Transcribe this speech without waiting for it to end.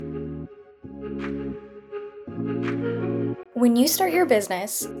When you start your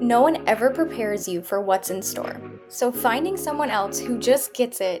business, no one ever prepares you for what's in store. So, finding someone else who just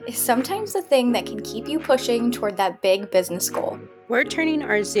gets it is sometimes the thing that can keep you pushing toward that big business goal. We're turning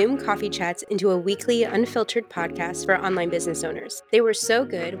our Zoom coffee chats into a weekly, unfiltered podcast for online business owners. They were so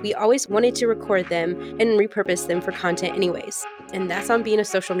good, we always wanted to record them and repurpose them for content, anyways. And that's on being a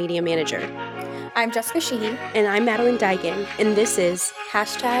social media manager. I'm Jessica Sheehy. And I'm Madeline Daigen, and this is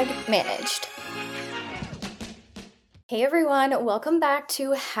 #managed. Hey everyone, welcome back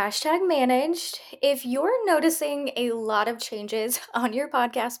to #managed. If you're noticing a lot of changes on your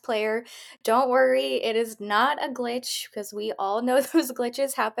podcast player, don't worry, it is not a glitch because we all know those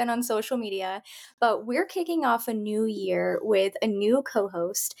glitches happen on social media. But we're kicking off a new year with a new co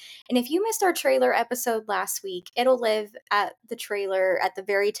host. And if you missed our trailer episode last week, it'll live at the trailer at the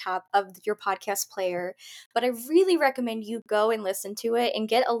very top of your podcast player. But I really recommend you go and listen to it and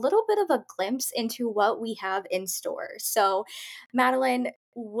get a little bit of a glimpse into what we have in store. So, Madeline,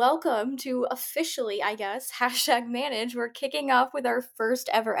 welcome to officially, I guess, #manage. We're kicking off with our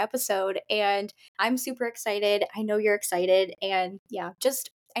first ever episode, and I'm super excited. I know you're excited, and yeah,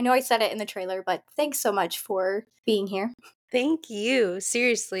 I know I said it in the trailer, but thanks so much for being here. Thank you.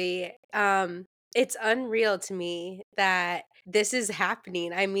 Seriously. It's unreal to me that this is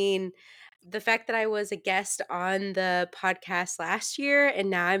happening. I mean, the fact that I was a guest on the podcast last year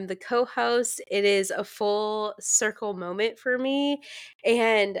and now I'm the co-host, it is a full circle moment for me.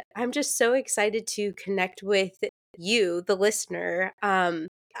 And I'm just so excited to connect with you, the listener. I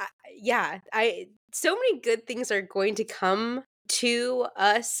so many good things are going to come to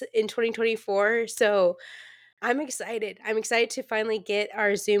us in 2024. So I'm excited. I'm excited to finally get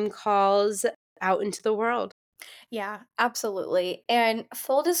our Zoom calls out into the world. Yeah, absolutely. And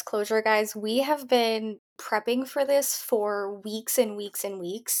full disclosure, guys, we have been prepping for this for weeks and weeks and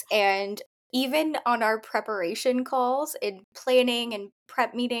weeks. And even on our preparation calls and planning and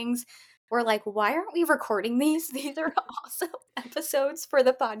prep meetings, we're like, why aren't we recording these? These are awesome episodes for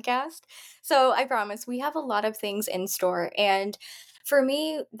the podcast. So I promise we have a lot of things in store. And for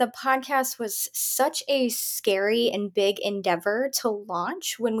me, the podcast was such a scary and big endeavor to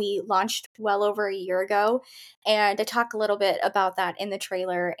launch when we launched well over a year ago. And I talk a little bit about that in the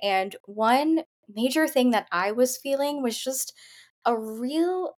trailer. And one major thing that I was feeling was just a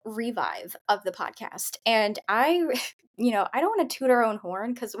real revive of the podcast. And I don't want to toot our own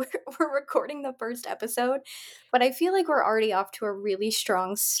horn because we're recording the first episode, but I feel like we're already off to a really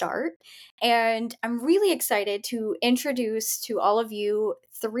strong start. And I'm really excited to introduce to all of you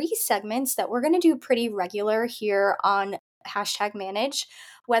 3 segments that we're going to do pretty regular here on #manage.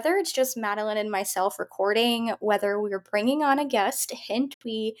 Whether it's just Madeline and myself recording, whether we're bringing on a guest, hint,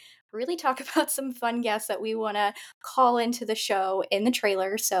 we really talk about some fun guests that we want to call into the show in the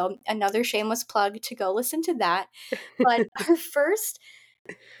trailer. So, another shameless plug to go listen to that. But our first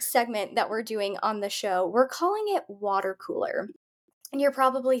segment that we're doing on the show, we're calling it Water Cooler. And you're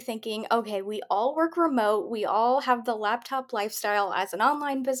probably thinking, okay, we all work remote. We all have the laptop lifestyle as an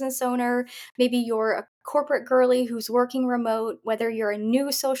online business owner. Maybe you're a corporate girly who's working remote, whether you're a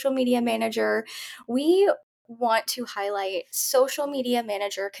new social media manager. We want to highlight social media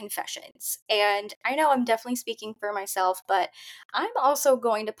manager confessions. And I know I'm definitely speaking for myself, but I'm also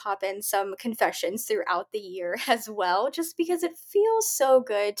going to pop in some confessions throughout the year as well, just because it feels so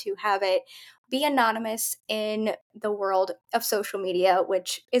good to have it be anonymous in the world of social media,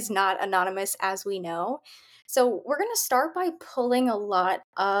 which is not anonymous as we know. So, we're going to start by pulling a lot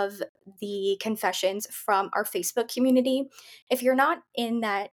of the confessions from our Facebook community. If you're not in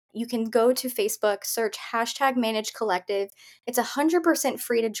that, you can go to Facebook, search #manage collective. It's 100%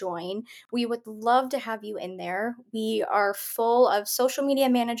 free to join. We would love to have you in there. We are full of social media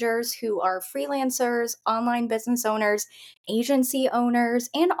managers who are freelancers, online business owners, agency owners,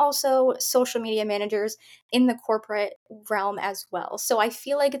 and also social media managers in the corporate realm as well. So I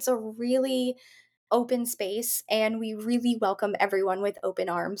feel like it's a really open space and we really welcome everyone with open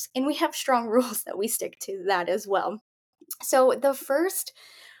arms. And we have strong rules that we stick to that as well. So the first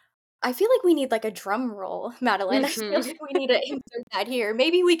I feel like we need like a drum roll, Madeline. I feel Mhm. like we need to insert that here.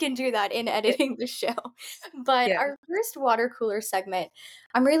 Maybe we can do that in Yeah. editing the show. But Yeah. our first water cooler segment,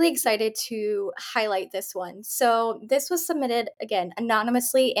 I'm really excited to highlight this one. So, this was submitted again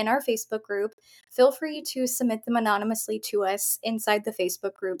anonymously in our Facebook group. Feel free to submit them anonymously to us inside the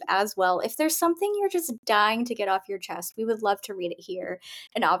Facebook group as well. If there's something you're just dying to get off your chest, we would love to read it here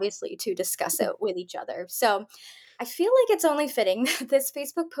and obviously to discuss it with each other. So, I feel like it's only fitting that this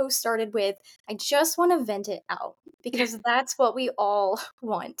Facebook post started with, I just want to vent it out because that's what we all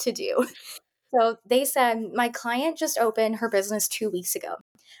want to do. So they said, my client just opened her business 2 weeks ago.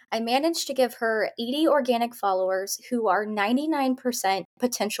 I managed to give her 80 organic followers who are 99%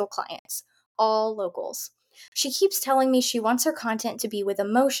 potential clients, all locals. She keeps telling me she wants her content to be with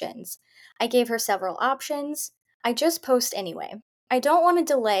emotions. I gave her several options. I just post anyway. I don't want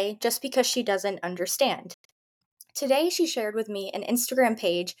to delay just because she doesn't understand. Today, she shared with me an Instagram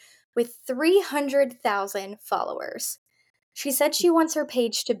page with 300,000 followers. She said she wants her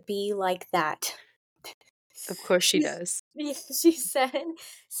page to be like that. Of course she She's, does. she said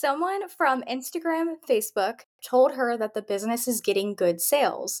someone from Instagram, Facebook told her that the business is getting good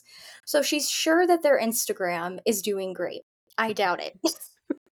sales. So she's sure that their Instagram is doing great. I doubt it.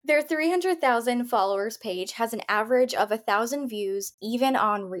 Their 300,000 followers page has an average of 1,000 views, even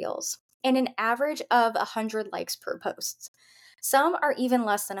on Reels, and an average of 100 likes per post. Some are even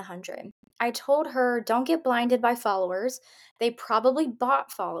less than 100. I told her, don't get blinded by followers. They probably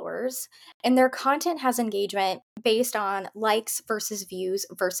bought followers, and their content has engagement based on likes versus views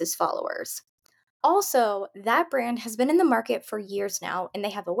versus followers. Also, that brand has been in the market for years now, and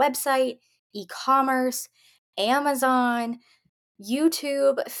they have a website, e commerce, Amazon,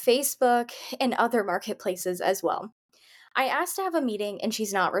 YouTube, Facebook, and other marketplaces as well. I asked to have a meeting and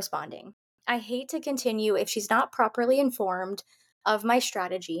she's not responding. I hate to continue if she's not properly informed of my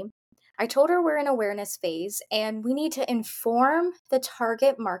strategy. I told her we're in awareness phase and we need to inform the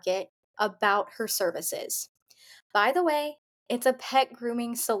target market about her services. By the way, it's a pet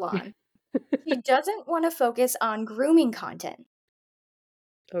grooming salon. She doesn't want to focus on grooming content.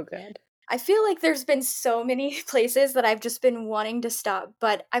 Oh god. I feel like there's been so many places that I've just been wanting to stop,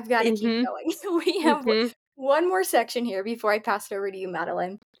 but I've got to keep Mhm. going. We have Mhm. one more section here before I pass it over to you,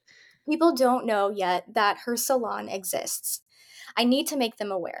 Madeline. People don't know yet that her salon exists. I need to make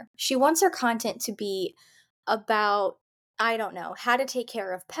them aware. She wants her content to be about, I don't know, how to take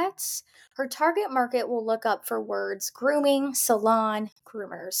care of pets. Her target market will look up for words grooming, salon,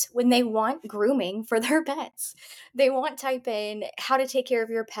 groomers when they want grooming for their pets. They won't type in how to take care of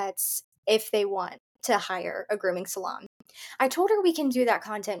your pets if they want to hire a grooming salon. I told her we can do that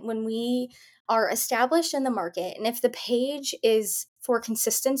content when we are established in the market and if the page is for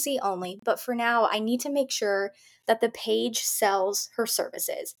consistency only. But for now, I need to make sure that the page sells her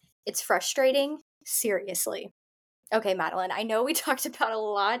services. It's frustrating, seriously. Okay, Madeline, I know we talked about a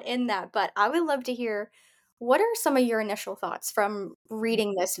lot in that, but I would love to hear what are some of your initial thoughts from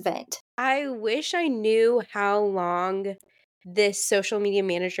reading this vent? I wish I knew how long this social media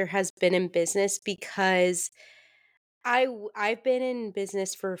manager has been in business because I've been in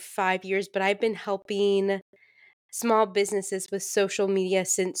business for 5 years, but I've been helping small businesses with social media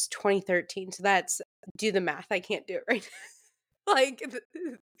since 2013. So that's do the math. I can't do it right. Like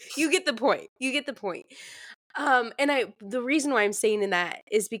you get the point. You get the point. And I the reason why I'm saying in that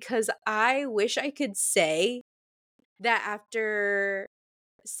is because I wish I could say that after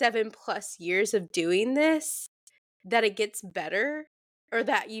 7 plus years of doing this that it gets better or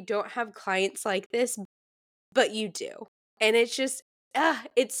that you don't have clients like this, but you do. And it's just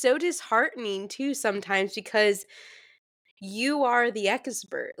it's so disheartening too sometimes because you are the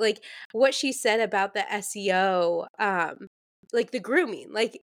expert. Like what she said about the SEO, like the grooming,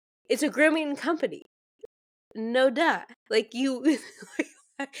 like it's a grooming company. No duh. Like you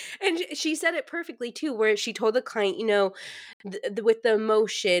and she said it perfectly too, where she told the client, with the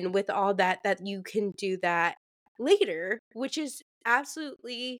emotion, with all that, that you can do that later, which is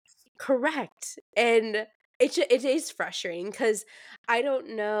absolutely correct. And it is frustrating because I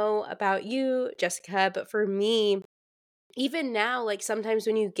don't know about you, Jessica, but for me, even now, like sometimes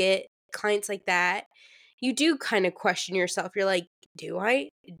when you get clients like that, you do kind of question yourself. You're like, do I?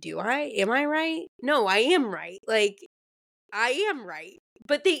 Do I? Am I right? No, I am right. Like I am right.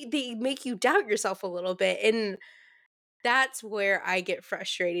 But they make you doubt yourself a little bit, and that's where I get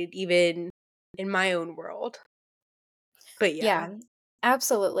frustrated even in my own world. But yeah. Yeah,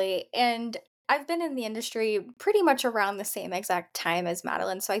 absolutely. And I've been in the industry pretty much around the same exact time as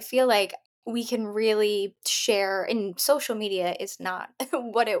Madeline. So I feel like we can really share, and social media is not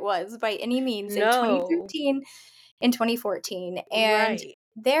what it was by any means in No. 2013 and 2014. And Right.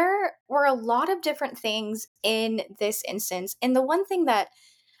 there were a lot of different things in this instance. And the one thing that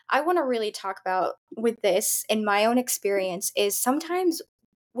I want to really talk about with this in my own experience is sometimes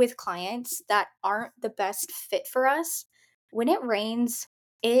with clients that aren't the best fit for us, when it rains,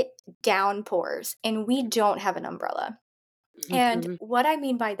 it downpours and we don't have an umbrella. And Mhm. what I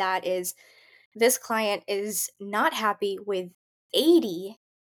mean by that is this client is not happy with 80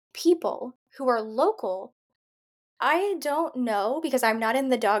 people who are local. I don't know because I'm not in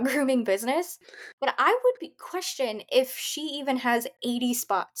the dog grooming business, but I would be question if she even has 80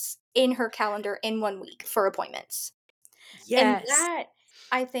 spots in her calendar in 1 week for appointments. And Yes. that,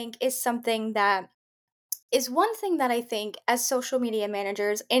 I think, is something that is one thing that I think as social media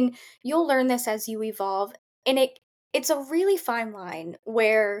managers, and you'll learn this as you evolve, and it's a really fine line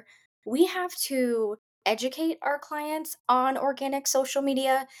where we have to educate our clients on organic social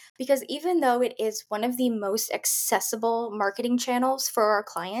media, because even though it is one of the most accessible marketing channels for our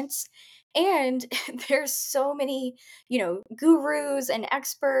clients, and there's so many, gurus and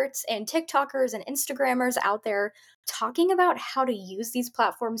experts and TikTokers and Instagrammers out there talking about how to use these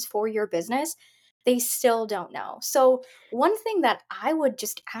platforms for your business, they still don't know. So, one thing that I would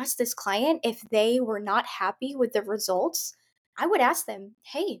just ask this client if they were not happy with the results, I would ask them,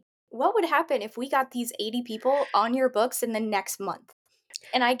 "Hey, what would happen if we got these 80 people on your books in the next month?"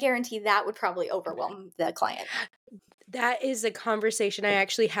 And I guarantee that would probably overwhelm the client. That is a conversation I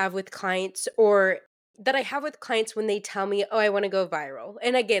actually have with clients, or that I have with clients when they tell me, "Oh, I wanna go viral."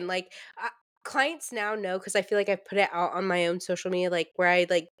 And again, like, clients now know, because I feel like I've put it out on my own social media, like, where I,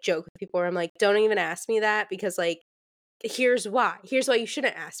 like, joke with people where I'm like, "Don't even ask me that because, like, here's why. Here's why you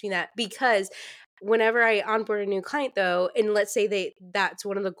shouldn't ask me that." Because whenever I onboard a new client, though, and let's say that's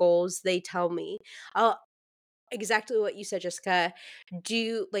one of the goals they tell me, I'll exactly what you said, Jessica.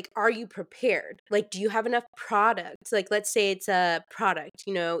 Are you prepared? Like, do you have enough products? Like, let's say it's a product,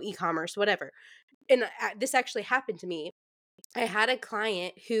 e-commerce, whatever. And this actually happened to me. I had a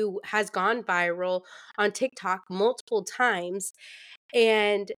client who has gone viral on TikTok multiple times,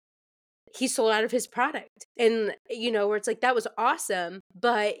 and he sold out of his product. And, where it's like, that was awesome,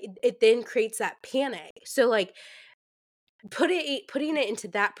 but it then creates that panic. So, like, putting it into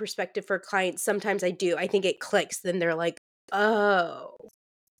that perspective for clients, sometimes I do. I think it clicks. Then they're like, "Oh,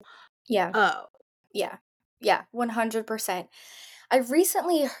 Yeah. oh." Yeah. Yeah, 100%. I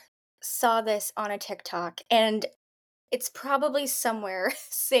recently saw this on a TikTok, and it's probably somewhere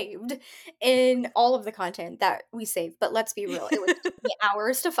saved in all of the content that we save, but let's be real, it would take me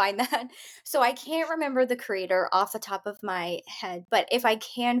hours to find that. So I can't remember the creator off the top of my head, but if I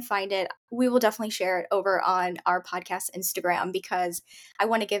can find it, we will definitely share it over on our podcast Instagram, because I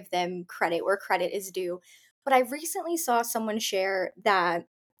want to give them credit where credit is due. But I recently saw someone share that,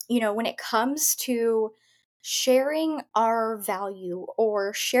 when it comes to sharing our value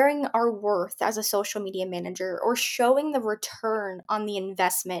or sharing our worth as a social media manager or showing the return on the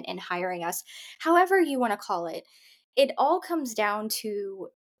investment in hiring us, however you want to call it, it all comes down to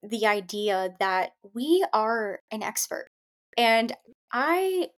the idea that we are an expert. And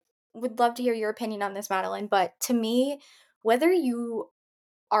I would love to hear your opinion on this, Madeline, but to me, whether you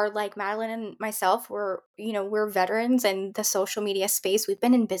are like Madeline and myself, we're veterans in the social media space. We've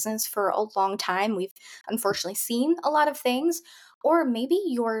been in business for a long time. We've unfortunately seen a lot of things. Or maybe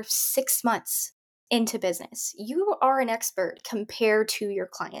you're 6 months into business. You are an expert compared to your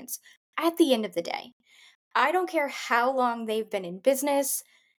clients. At the end of the day, I don't care how long they've been in business,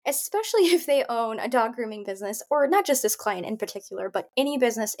 especially if they own a dog grooming business, or not just this client in particular, but any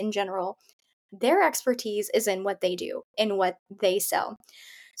business in general. Their expertise is in what they do, in what they sell.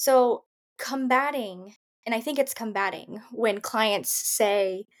 So, combating, and I think it's combating when clients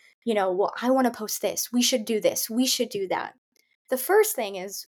say, well, I want to post this, we should do this, we should do that. The first thing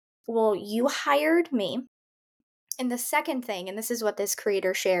is, well, you hired me. And the second thing, and this is what this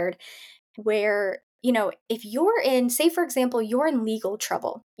creator shared, where, if you're in, say, for example, you're in legal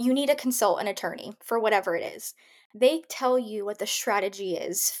trouble, you need to consult an attorney for whatever it is. They tell you what the strategy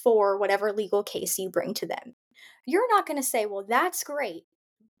is for whatever legal case you bring to them. You're not going to say, well, that's great,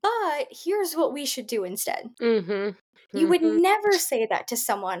 but here's what we should do instead. Mhm. You would Mhm. never say that to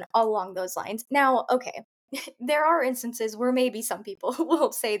someone along those lines. Now, okay, there are instances where maybe some people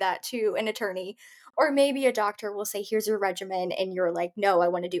will say that to an attorney, or maybe a doctor will say, "Here's your regimen," and you're like, "No, I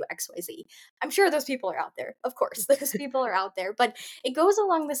want to do XYZ." I'm sure those people are out there. Of course, those people are out there, but it goes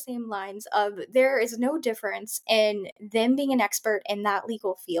along the same lines of there is no difference in them being an expert in that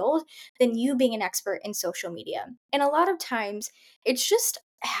legal field than you being an expert in social media. And a lot of times, it's just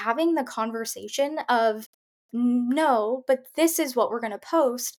having the conversation of, no, but this is what we're going to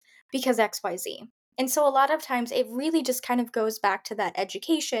post because XYZ. And so a lot of times it really just kind of goes back to that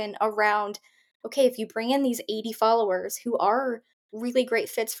education around, okay, if you bring in these 80 followers who are really great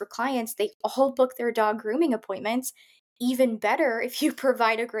fits for clients, they all book their dog grooming appointments. Even better if you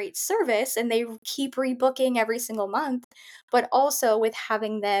provide a great service and they keep rebooking every single month, but also with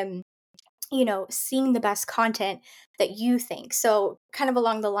having them, seeing the best content that you think. So, kind of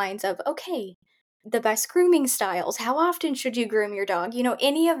along the lines of, okay, the best grooming styles, how often should you groom your dog?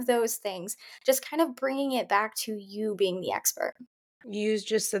 Any of those things, just kind of bringing it back to you being the expert. You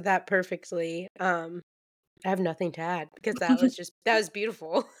just said that perfectly. I have nothing to add because that was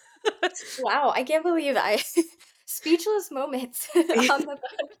beautiful. Wow, I can't believe I speechless moments on the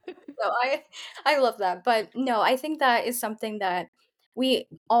so I love that. But no, I think that is something that we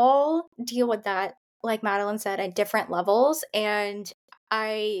all deal with that, like Madeline said, at different levels. And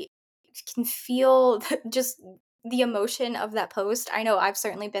I can feel just the emotion of that post. I know I've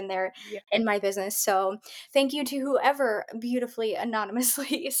certainly been there Yeah. in my business. So thank you to whoever beautifully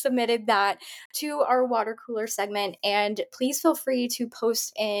anonymously submitted that to our water cooler segment. And please feel free to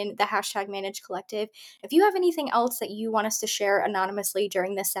post in the hashtag manage collective if you have anything else that you want us to share anonymously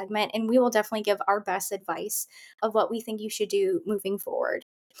during this segment. And we will definitely give our best advice of what we think you should do moving forward.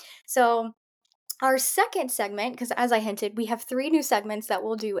 So our second segment, because as I hinted, we have three new segments that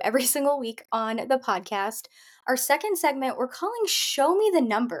we'll do every single week on the podcast. Our second segment, we're calling Show Me the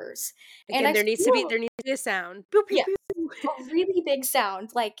Numbers. And Again, I feel, there needs to be a sound. Pew, pew, yeah, pew. a really big sound.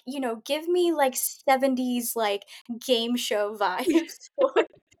 Like, give me like 70s, like game show vibes.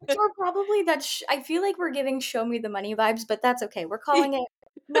 Or probably I feel like we're giving Show Me the Money vibes, but that's okay. We're calling it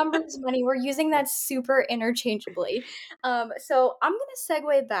numbers money. We're using that super interchangeably. So I'm gonna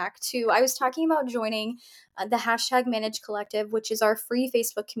segue back to I was talking about joining the hashtag Manage Collective, which is our free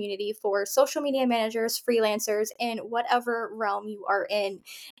Facebook community for social media managers, freelancers, in whatever realm you are in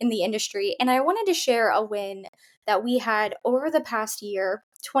the industry. And I wanted to share a win that we had over the past year,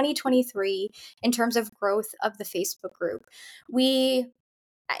 2023, in terms of growth of the Facebook group. We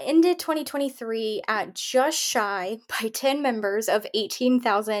ended 2023 at just shy by 10 members of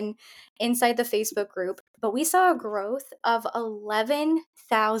 18,000 inside the Facebook group, but we saw a growth of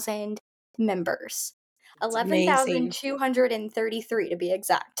 11,000 members. It's amazing. 11,233 to be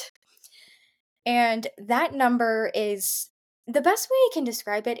exact. And that number is the best way I can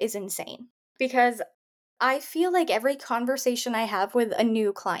describe it is insane because I feel like every conversation I have with a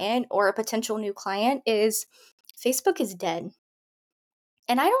new client or a potential new client is Facebook is dead.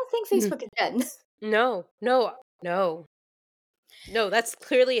 And I don't think Mm. Facebook is dead. No, no, no. No, that's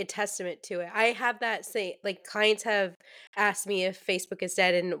clearly a testament to it. I have that say like, clients have asked me if Facebook is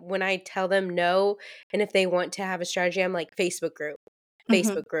dead, and when I tell them no, and if they want to have a strategy, I'm like, "Facebook group, Mhm.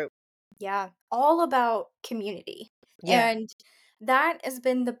 Facebook group." Yeah, all about community. Yeah. And that has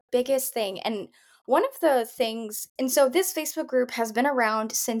been the biggest thing. And one of the things, and so this Facebook group has been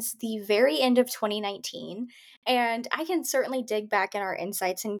around since the very end of 2019. And I can certainly dig back in our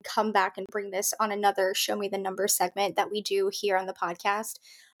insights and come back and bring this on another Show Me the Numbers segment that we do here on the podcast.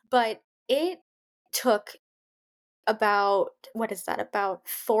 But it took about what is that about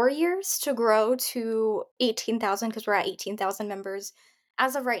 4 years to grow to 18,000 because we're at 18,000 members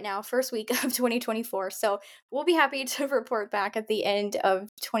as of right now, first week of 2024. So we'll be happy to report back at the end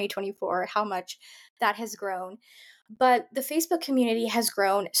of 2024 how much that has grown. But the Facebook community has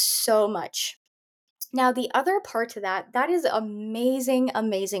grown so much. Now, the other part to that, that is amazing,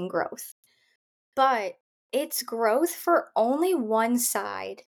 amazing growth. But it's growth for only one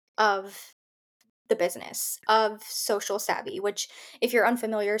side of the business of Social Savvy, which, if you're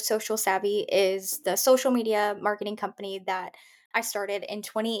unfamiliar, Social Savvy is the social media marketing company that I started in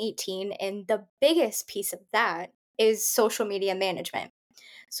 2018. And the biggest piece of that is social media management.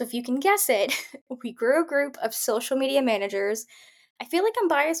 So, if you can guess it, we grew a group of social media managers. I feel like I'm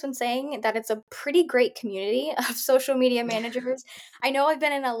biased when saying that it's a pretty great community of social media managers. I know I've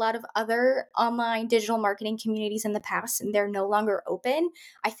been in a lot of other online digital marketing communities in the past and they're no longer open.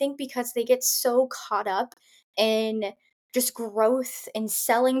 I think because they get so caught up in just growth and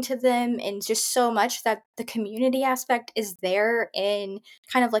selling to them and just so much that the community aspect is there in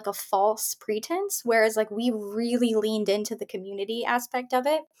kind of like a false pretense. Whereas, like, we really leaned into the community aspect of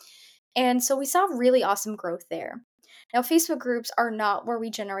it. And so we saw really awesome growth there. Now, Facebook groups are not where we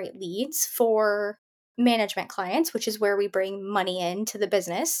generate leads for management clients, which is where we bring money into the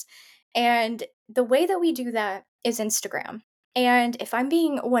business. And the way that we do that is Instagram. And if I'm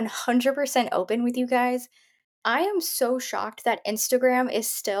being 100% open with you guys, I am so shocked that Instagram is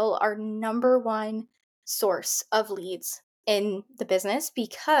still our number one source of leads in the business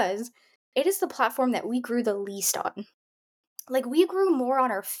because it is the platform that we grew the least on. Like, we grew more on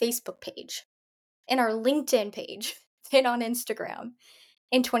our Facebook page and our LinkedIn page than on Instagram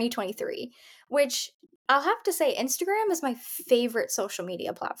in 2023, which I'll have to say, Instagram is my favorite social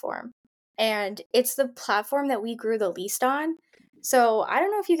media platform. And it's the platform that we grew the least on. So I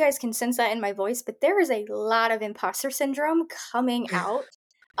don't know if you guys can sense that in my voice, but there is a lot of imposter syndrome coming out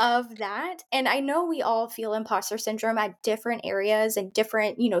of that. And I know we all feel imposter syndrome at different areas and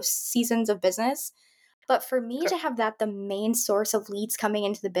different, seasons of business. But for me Cor to have that the main source of leads coming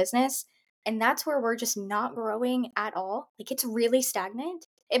into the business, and that's where we're just not growing at all, like it's really stagnant.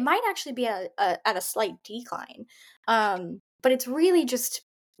 It might actually be at a slight decline, but it's really just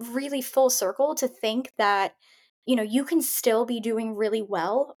really full circle to think that, you can still be doing really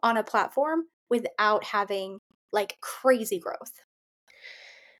well on a platform without having like crazy growth.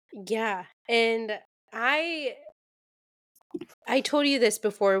 Yeah. And I I told you this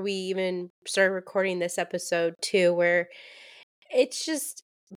before we even started recording this episode too, where it's just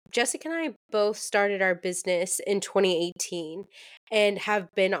Jessica and I both started our business in 2018 and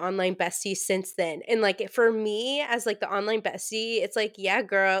have been online besties since then. And like for me as like the online bestie, it's like, yeah,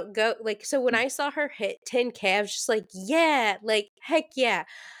 girl, go. Like so when I saw her hit 10K, I was just like, yeah, like heck yeah.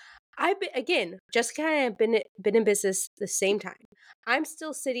 I've been again, Jessica and I have been in business the same time. I'm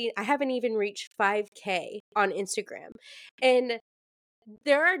still sitting, I haven't even reached 5K on Instagram. And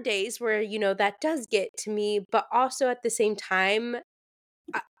there are days where, that does get to me, but also at the same time,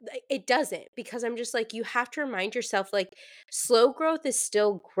 it doesn't, because I'm just like, you have to remind yourself, like, slow growth is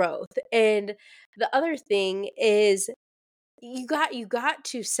still growth. And the other thing is you got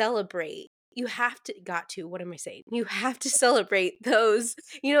to celebrate. You have to got to, what am I saying? You have to celebrate those,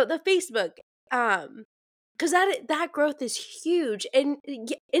 the Facebook, um, because that growth is huge, and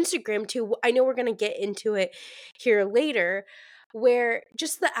Instagram too. I know we're gonna get into it here later, where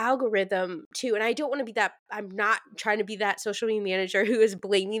just the algorithm too. And I don't want to be that. I'm not trying to be that social media manager who is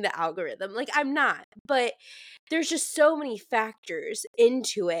blaming the algorithm. Like I'm not, but there's just so many factors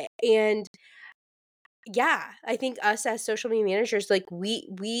into it, and yeah, I think us as social media managers, like we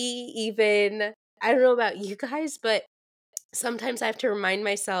even I don't know about you guys, but sometimes I have to remind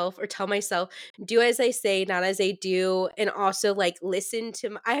myself or tell myself, do as I say, not as I do. And also like listen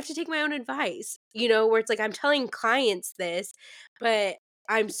to I have to take my own advice, where it's like I'm telling clients this, but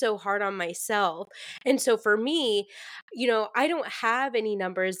I'm so hard on myself. And so for me, I don't have any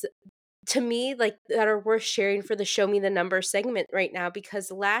numbers to me like that are worth sharing for the show me the number segment right now, because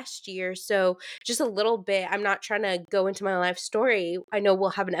last year, so just a little bit, I'm not trying to go into my life story, I know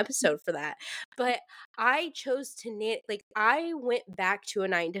we'll have an episode for that, but I chose to knit. Like I went back to a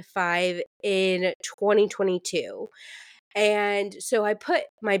 9 to 5 in 2022, and so I put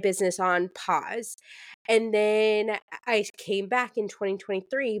my business on pause, and then I came back in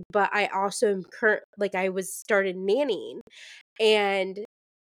 2023, but I also am current, like I was started nannying, and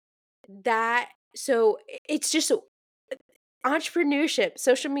that so it's just entrepreneurship,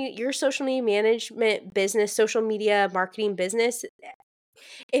 social media, your social media management business, social media marketing business.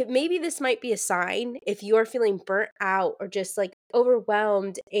 It maybe this might be a sign if you are feeling burnt out or just like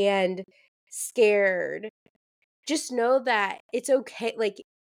overwhelmed and scared. Just know that it's okay. Like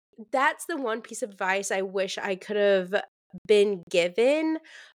that's the one piece of advice I wish I could have been given,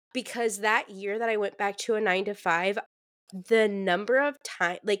 because that year that I went back to a 9 to 5, the number of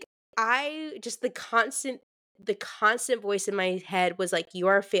time like, I just the constant voice in my head was like, "You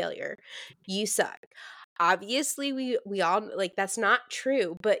are a failure. You suck." Obviously, we all like, that's not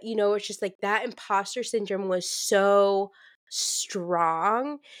true, but, it's just like that imposter syndrome was so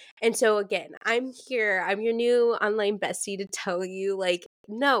strong, and so, again, I'm here, I'm your new online bestie to tell you, like,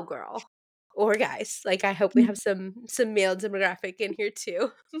 "No, girl." Or guys, like, I hope we have some male demographic in here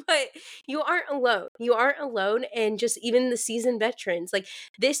too, but you aren't alone. You aren't alone, and just even the seasoned veterans, like,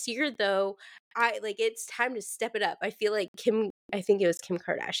 this year, though, I like, it's time to step it up. I feel like I think it was Kim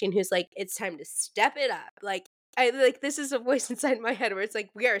Kardashian who's like, "It's time to step it up." Like, I like, this is a voice inside my head where it's like,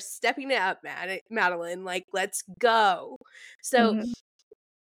 "We are stepping it up, Madeline, like, let's go." So, Mhm.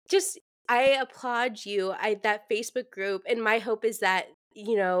 just I applaud you. I that Facebook group, and my hope is that,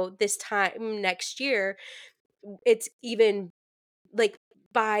 this time next year, it's even like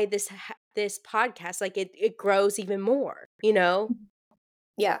by this podcast, like it grows even more, you know?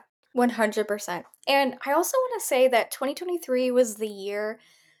 Yeah, 100%. And I also want to say that 2023 was the year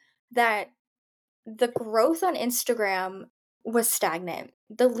that the growth on Instagram was stagnant.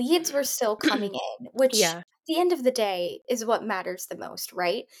 The leads were still coming in, which Yeah. at the end of the day is what matters the most,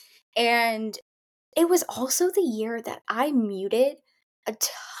 right? And it was also the year that I muted a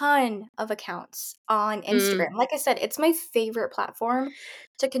ton of accounts on Mm, Instagram. Like I said, it's my favorite platform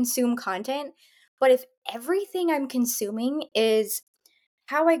to consume content. But if everything I'm consuming is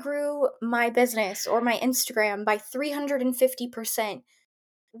how I grew my business or my Instagram by 350%,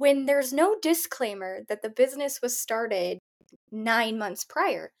 when there's no disclaimer that the business was started 9 months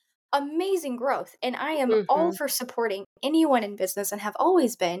prior. Amazing growth. And I am all mhm. for supporting anyone in business and have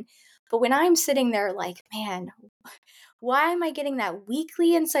always been. But when I'm sitting there like, man, why am I getting that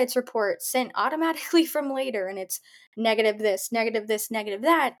weekly insights report sent automatically from later and it's negative this, negative this, negative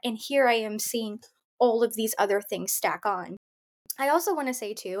that? And here I am seeing all of these other things stack on. I also want to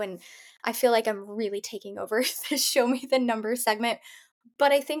say too, and I feel like I'm really taking over this show me the numbers segment,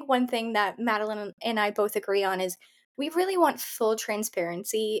 but I think one thing that Madeline and I both agree on is we really want full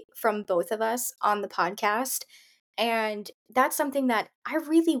transparency from both of us on the podcast. And that's something that I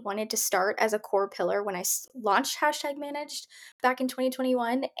really wanted to start as a core pillar when launched Hashtag Managed back in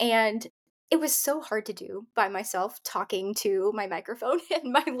 2021. And it was so hard to do by myself talking to my microphone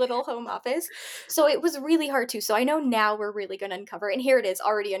in my little home office. So it was really hard to. So I know now we're really going to uncover, and here it is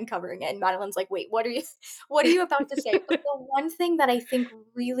already uncovering it. And Madeline's like, wait, what are you, what are you about to say? But the one thing that I think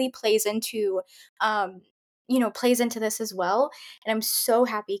really um, plays into this as well. And I'm so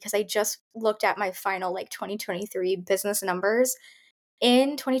happy because I just looked at my final like 2023 business numbers.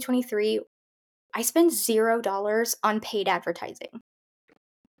 In 2023, I spent $0 on paid advertising.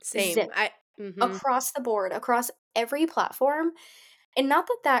 Zip Same. Mhm. across the board, across every platform. And not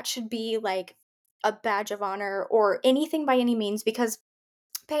that that should be like a badge of honor or anything by any means, because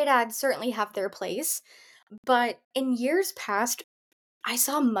paid ads certainly have their place. But in years past, I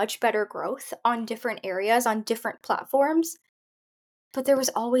saw much better growth on different areas, on different platforms, but there was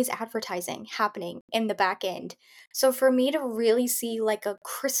always advertising happening in the back end. So for me to really see like I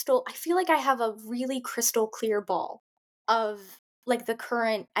feel like I have a really crystal clear ball of like the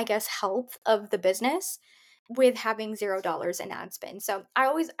current, I guess, health of the business with having $0 in ad spend. So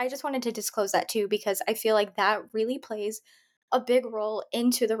I just wanted to disclose that too, because I feel like that really plays a big role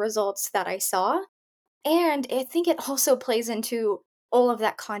into the results that I saw. And I think it also plays into all of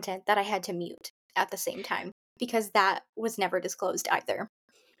that content that I had to mute at the same time, because that was never disclosed either.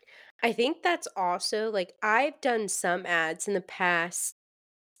 I think that's also like, I've done some ads in the past,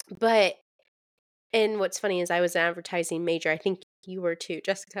 but and what's funny is I was an advertising major. I think you were too,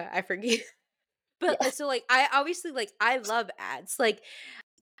 Jessica, I forget. But, Yeah. so, like, I obviously, like, I love ads, like,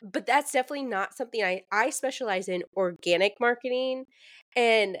 but that's definitely not something I specialize in organic marketing,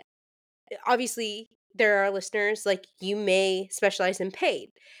 and, obviously, there are listeners, like, you may specialize in paid,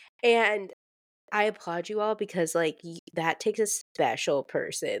 and I applaud you all because, like, that takes a special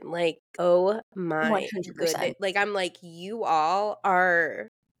person, like, oh my goodness, 100%. like, I'm like, "You all are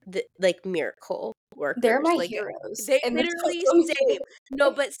like, miracle They're workers," my like, heroes they in the literally social same. media.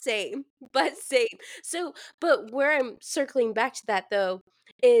 No, but same, but same. So, but where I'm circling back to that, though,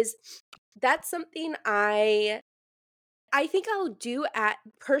 is that's something I think I'll do at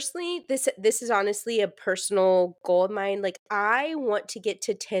personally, this is honestly a personal goal of mine, like, I want to get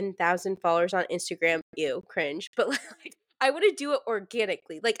to 10,000 followers on Instagram. Ew, cringe, but, like, I wanna do it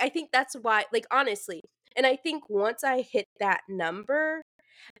organically, like, I think that's why, like, honestly, and I think once I hit that number,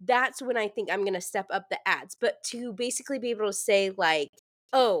 that's when I think I'm gonna step up the ads, but to basically be able to say, like,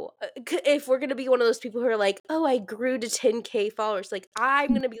 "Oh," c if we're gonna be one of those people who are like, "Oh, I grew to 10K followers," like,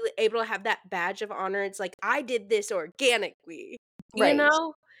 I'm gonna be able to have that badge of honor, it's like, "I did this organically," you Right.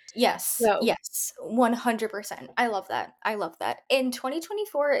 know? Yes, So yes, 100%. I love that, I love that. And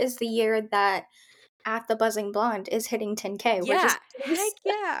 2024 is the year that At the Buzzing Blonde is hitting 10K. We're yeah, just getting heck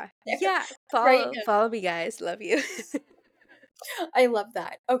yeah, there yeah, right follow me, guys, love you. I love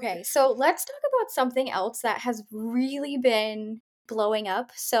that. Okay, so let's talk about something else that has really been blowing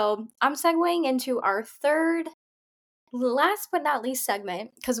up. So I'm segueing into our third, last but not least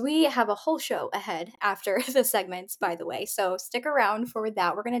segment, because we have a whole show ahead after the segments, by the way. So stick around for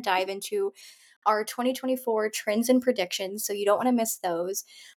that. We're going to dive into our 2024 trends and predictions, so you don't want to miss those.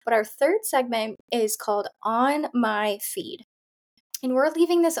 But our third segment is called On My Feed. And we're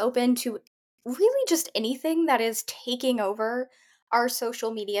leaving this open to really just anything that is taking over our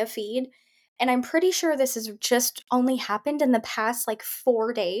social media feed. And I'm pretty sure this has just only happened in the past like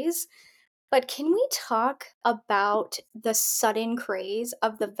 4 days. But can we talk about the sudden craze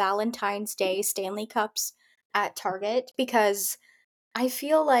of the Valentine's Day Stanley Cups at Target? Because I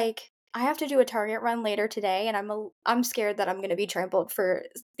feel like I have to do a Target run later today, and I'm scared that I'm going to be trampled for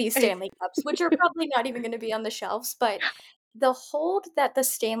these Stanley Cups, which are probably not even going to be on the shelves. But the hold that the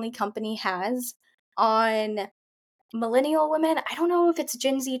Stanley Company has on millennial women, I don't know if it's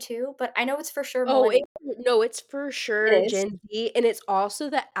Gen Z too, but I know it's for sure Oh, millennial. no, it's for It sure is. Gen Z, and it's also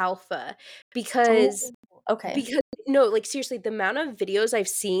the alpha Oh, because okay. because no, like, seriously, the amount of videos I've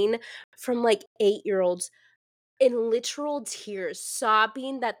seen from, like, 8-year-olds in literal tears,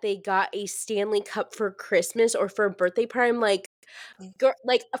 sobbing that they got a Stanley Cup for Christmas or for a birthday party, I'm like, "Girl,"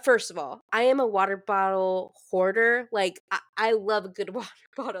 like, first of all, I am a water bottle hoarder, like, I love a good water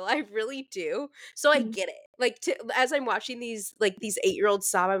bottle, I really do, so I Mhm. get it, like, as I'm watching these 8-year-olds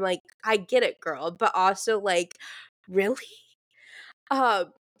sob, I'm like, "I get it, girl," but also, like, "Really?"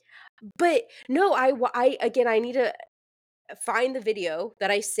 Um, but no, I again, I need to find the video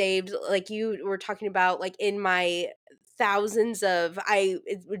that I saved, like you were talking about, like, in my thousands of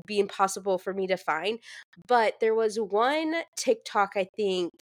it would be impossible for me to find, but there was one TikTok, I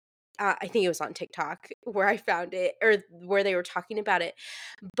think, I think it was on TikTok where I found it or where they were talking about it,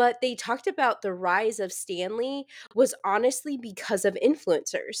 but they talked about the rise of Stanley was honestly because of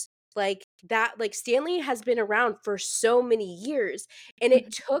influencers. Like Stanley has been around for so many years, and it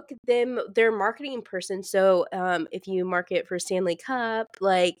Mhm. took them their marketing person. So, if you market for Stanley Cup,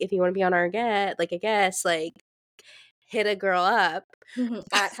 like if you want to be on our get, like I guess, like hit a girl up. Mhm.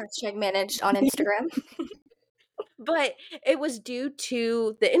 At hashtag managed on Instagram. But it was due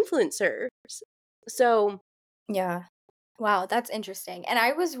to the influencers. So Yeah. Wow, that's interesting. And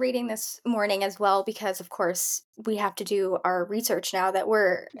I was reading this morning as well because, of course, we have to do our research now that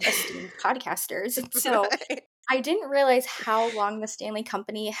we're esteemed podcasters. And so right. I didn't realize how long the Stanley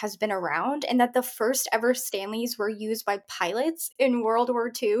Company has been around and that the first ever Stanleys were used by pilots in World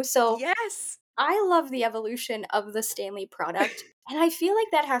War II. So Yes. I love the evolution of the Stanley product. And I feel like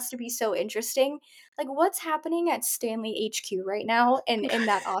that has to be so interesting. Like what's happening at Stanley HQ right now and in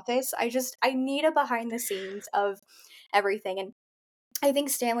that office? I need a behind the scenes of everything. And I think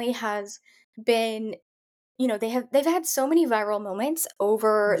Stanley has been, they've had so many viral moments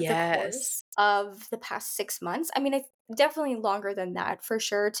over the course Yes. of the past 6 months. I mean, definitely longer than that for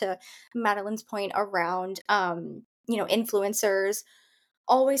sure to Madeline's point around influencers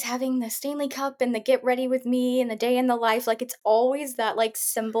always having the Stanley Cup and the get ready with me and the day in the life, like, it's always that, like,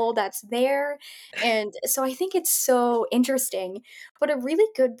 symbol that's there, and so I think it's so interesting, but a really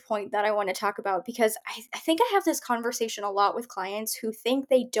good point that I wanna talk about because I think I have this conversation a lot with clients who think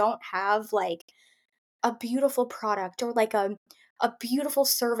they don't have, like, a beautiful product or, like, a beautiful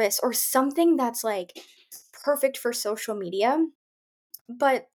service or something that's, like, perfect for social media,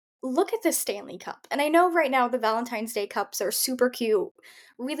 but look at the Stanley Cup. And I know right now the Valentine's Day cups are super cute,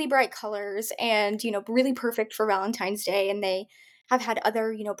 really bright colors, and, really perfect for Valentine's Day. And they have had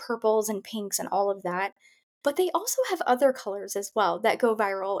other, purples and pinks and all of that. But they also have other colors as well that go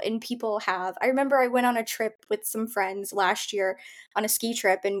viral. And people have. I remember I went on a trip with some friends last year on a ski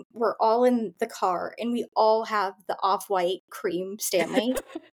trip, and we're all in the car, and we all have the off white cream Stanley.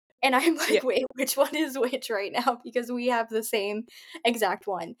 And I'm Yeah. like, "Wait, which one is which right now?" Because we have the same exact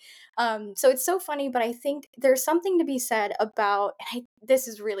one. So it's so funny, but I think there's something to be said about this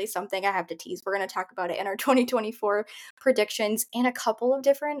is really something I have to tease. We're gonna talk about it in our 2024 predictions and a couple of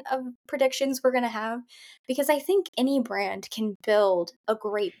different of predictions we're gonna have, because I think any brand can build a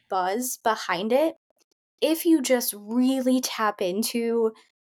great buzz behind it if you just really tap into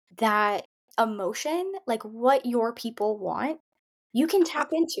that emotion, like what your people want, you can Uh, tap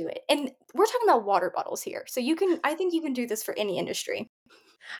into it. And we're talking about water bottles here. So I think you can do this for any industry.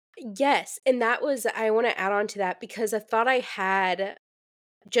 yes, and that was I wanna add on to that because a thought I had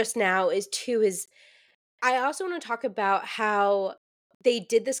just now is I also wanna talk about how they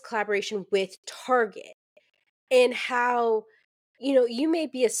did this collaboration with Target and how, you may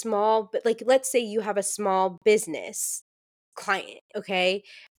be a small but, like, let's say you have a small business client, okay?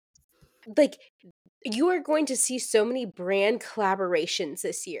 Like, you are going to see so many brand collaborations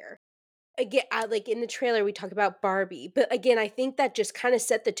this year. Again, like in the trailer, we talk about Barbie, but again, I think that just kind of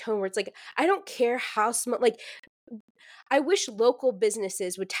set the tone where it's like, I don't care how small, like, I wish local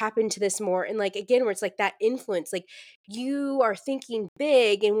businesses would tap into this more. And like, again, where it's like that influence, like you are thinking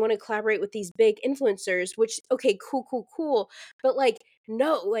big and want to collaborate with these big influencers, which, okay, cool, cool, cool. But like,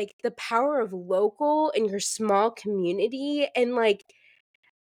 no, like the power of local and your small community and like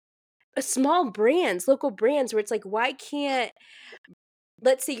small brands, local brands, where it's like, why can't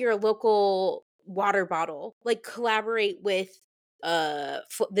let's say you're a local water bottle, like, collaborate with,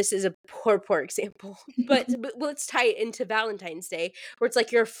 this is a poor example, but let's tie it into Valentine's Day, where it's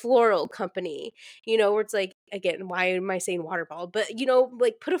like you're a floral company, where it's like again, why am I saying water bottle? But,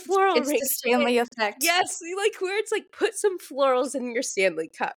 like, put a floral It's ring the it Stanley effect. yes, like, where it's like, put some florals in your Stanley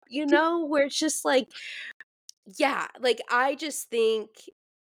Cup, where it's just like yeah, like, I just think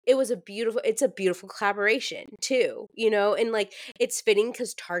it's a beautiful collaboration too, and, like, it's fitting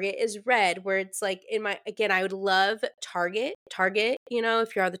because Target is red, where it's like in my again, I would love Target,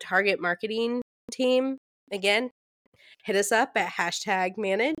 if you're on the Target marketing team, again, hit us up at hashtag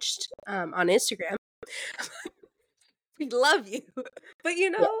managed, on Instagram. We love you. But,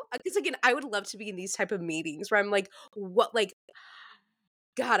 Yeah. because again, I would love to be in these type of meetings where I'm like, "What" like,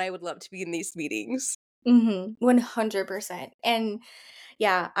 God, I would love to be in these meetings. 100%. And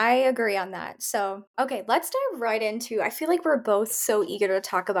yeah, I agree on that. So, okay, let's dive right into I feel like we're both so eager to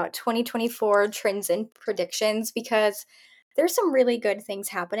talk about 2024 trends and predictions because there's some really good things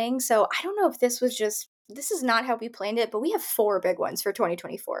happening. So, I don't know if this is not how we planned it, but we have four big ones for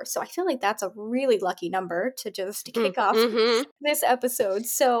 2024. So, I feel like that's a really lucky number to just Mm, kick off mhm. this episode.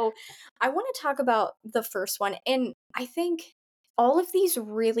 So, I want to talk about the first one. And I think all of these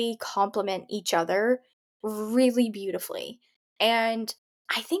really complement each other really beautifully. And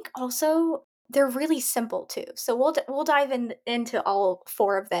I think also they're really simple too. So we'll dive into all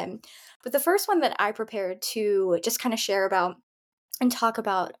four of them. But the first one that I prepared to just kind of share about and talk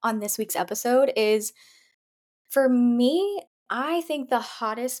about on this week's episode is, for me, I think the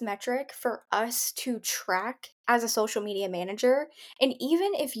hottest metric for us to track as a social media manager, and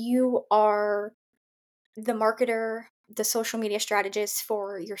even if you are the marketer, the social media strategist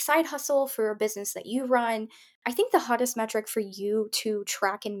for your side hustle, for a business that you run, I think the hottest metric for you to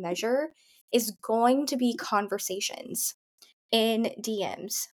track and measure is going to be conversations in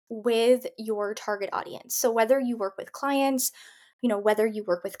DMs with your target audience. So whether you work with clients, whether you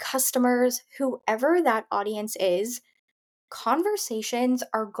work with customers, whoever that audience is, conversations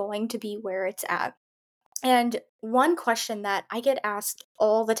are going to be where it's at. And one question that I get asked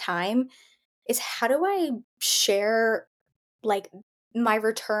all the time is, how do I share like my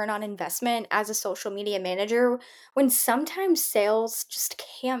return on investment as a social media manager when sometimes sales just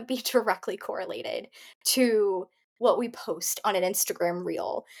can't be directly correlated to what we post on an Instagram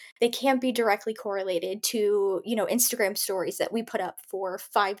reel. They can't be directly correlated to, Instagram stories that we put up for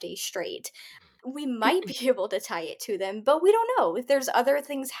 5 days straight. We might be able to tie it to them, but we don't know. If there's other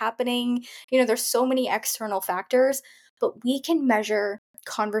things happening, there's so many external factors, but we can measure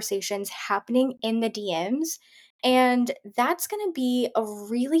conversations happening in the DMs, and that's going to be a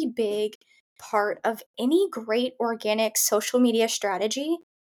really big part of any great organic social media strategy.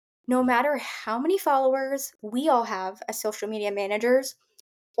 No matter how many followers we all have as social media managers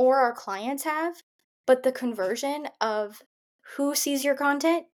or our clients have, but the conversion of who sees your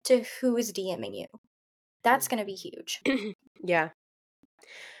content to who is DMing you, that's Mm. going to be huge. Yeah.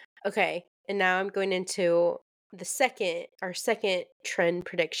 Okay. And now I'm going into our second trend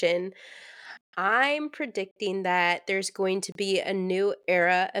prediction. I'm predicting that there's going to be a new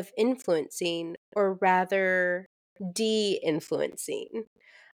era of influencing, or rather, de influencing.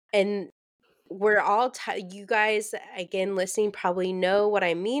 And you guys, again, listening, probably know what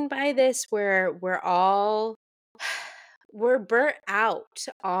I mean by this, where we're burnt out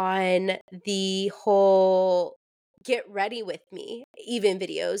on the whole get ready with me even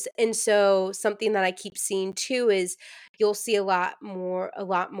videos. And so something that I keep seeing too is you'll see a lot more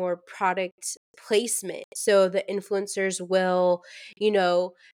product placement. So the influencers will,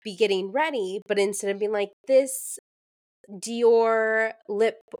 be getting ready, but instead of being like, this Dior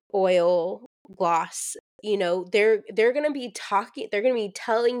lip oil gloss, they're going to be talking, they're going to be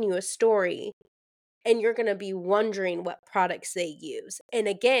telling you a story, and you're going to be wondering what products they use. And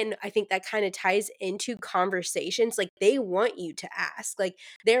again, I think that kind of ties into conversations. Like, they want you to ask. Like,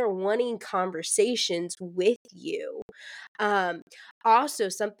 they're wanting conversations with you. Um Also,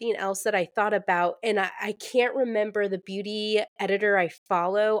 something else that I thought about, and I can't remember the beauty editor I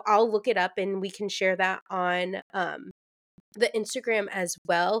follow. I'll look it up and we can share that on the Instagram as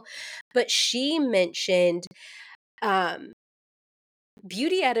well. But she mentioned um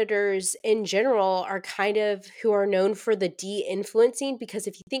beauty editors in general are kind of who are known for the de-influencing, because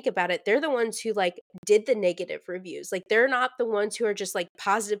if you think about it, they're the ones who like did the negative reviews. Like, they're not the ones who are just like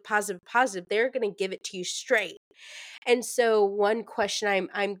positive, positive, positive. They're going to give it to you straight. And so one question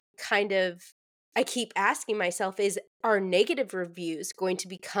I'm kind of I keep asking myself is, are negative reviews going to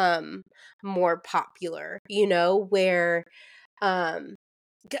become more popular, where um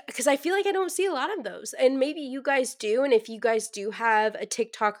because I feel like I don't see a lot of those, and maybe you guys do. And if you guys do have a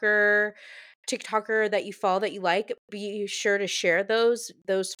TikToker that you follow that you like, be sure to share those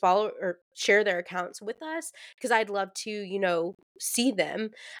follow or share their accounts with us, because I'd love to, see them.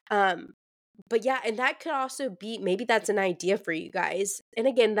 Um, but yeah, and that could also be, maybe that's an idea for you guys. And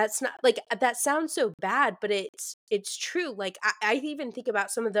again, that's not like, that sounds so bad, but it's true. Like, I even think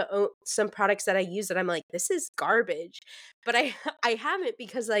about some products that I use that I'm like, this is garbage. But I I haven't,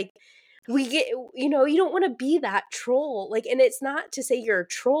 because like, we get, you don't want to be that troll. Like, and it's not to say you're a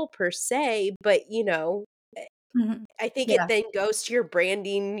troll per se, but eh, Mhm. I think it Yeah. then goes to your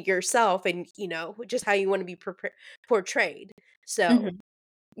branding yourself, and just how you want to be portrayed. So, Mhm.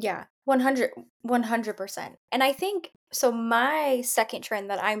 Yeah, 100%. And I think so my second trend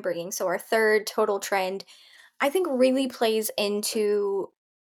that I'm bringing, so our third total trend, I think really plays into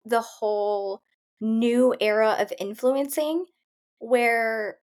the whole new era of influencing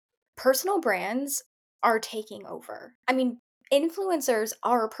where personal brands are taking over. I mean, influencers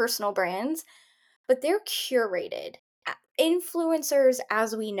are personal brands, but they're curated. Influencers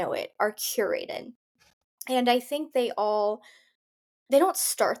as we know it are curated. And I think they don't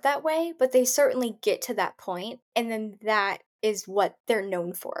start that way, but they certainly get to that point, and then that is what they're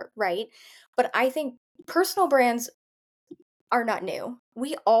known for, right? But I think personal brands are not new.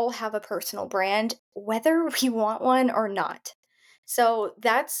 We all have a personal brand, whether we want one or not. So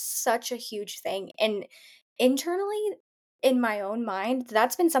that's such a huge thing. And internally, in my own mind,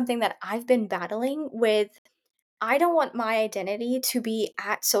 that's been something that I've been battling with. I don't want my identity to be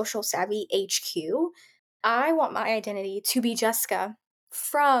at Social Savvy HQ. I want my identity to be Jessica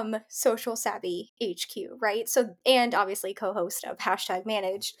from Social Savvy HQ, right? So, and obviously co host of Hashtag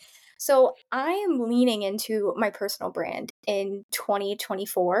Managed. So, I am leaning into my personal brand in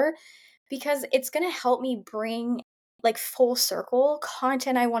 2024 because it's going to help me bring like full circle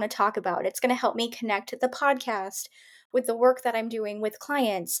content I want to talk about. It's going to help me connect the podcast with the work that I'm doing with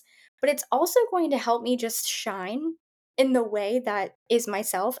clients, but it's also going to help me just shine in the way that is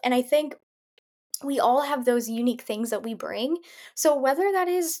myself. And I think we all have those unique things that we bring. So whether that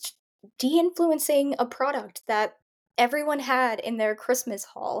is de-influencing a product that everyone had in their Christmas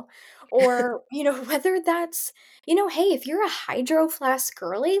haul, or whether that's hey, if you're a hydro flask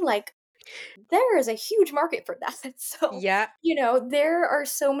girly, like there is a huge market for that. So, Yeah. there are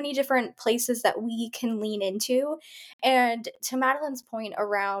so many different places that we can lean into. And to Madeline's point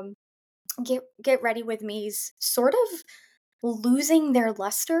around get ready with me's sort of losing their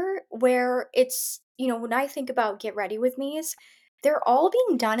luster, where it's when I think about get ready with me's, they're all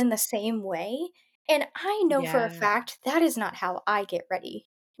being done in the same way, and I know for a Yeah. fact that is not how I get ready.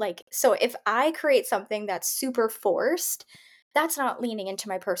 Like, so if I create something that's super forced, that's not leaning into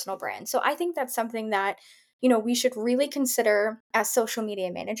my personal brand. So I think that's something that we should really consider as social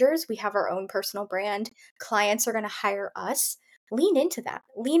media managers. We have our own personal brand. Clients are going to hire us. Lean into that.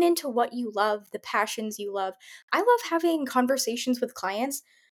 Lean into what you love, the passions you love. I love having conversations with clients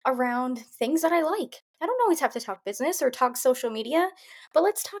around things that I like. I don't always have to talk business or talk social media, but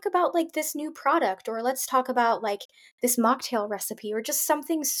let's talk about like this new product, or let's talk about like this mocktail recipe, or just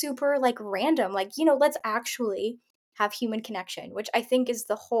something super like random. Like, let's actually have human connection, which I think is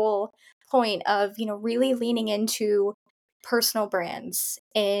the whole point of, really leaning into personal brands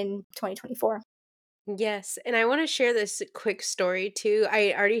in 2024. Yes, and I wanna share this quick story too.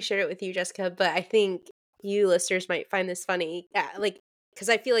 I already shared it with you, Jessica, but I think you listeners might find this funny. Like, because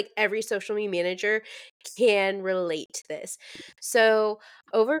I feel like every social media manager can relate to this. So,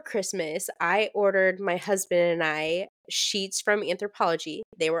 over Christmas, I ordered my husband and I sheets from Anthropologie.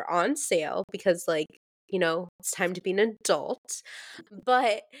 They were on sale because, like, it's time to be an adult.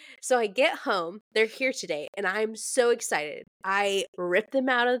 But so I get home, they're here today, and I'm so excited. I rip them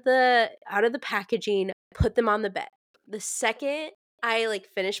out of the packaging, put them on the bed. The second I like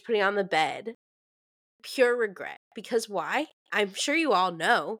finish putting on the bed, pure regret. Because why? I'm sure you all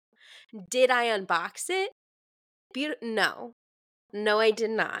know. Did I unbox it? No. No, I did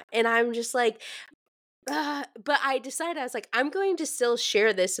not. And I'm just like, but I decided I was like, I'm going to still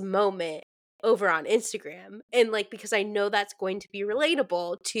share this moment over on Instagram. And like, because I know that's going to be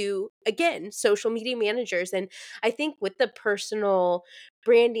relatable to, again, social media managers. And I think with the personal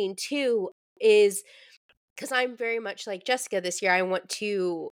branding too, is because I'm very much like Jessica this year. I want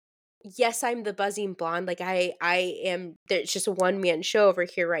to, yes, I'm the buzzing blonde. Like I am, there's just a one man show over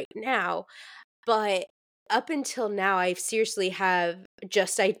here right now, but up until now, I've seriously have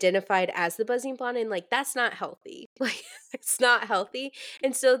just identified as the buzzing blonde, and, like, that's not healthy. Like, it's not healthy,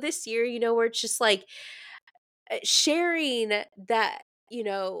 and so this year, where it's just, like, sharing that,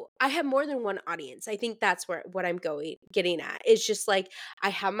 I have more than one audience. I think that's where what I'm getting at. It's just, like, I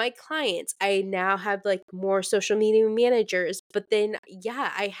have my clients. I now have, like, more social media managers, but then, yeah,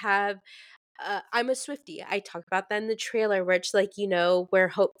 I'm a Swiftie. I talk about that in the trailer where it's like, where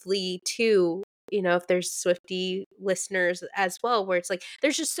hopefully too, if there's Swiftie listeners as well, where it's like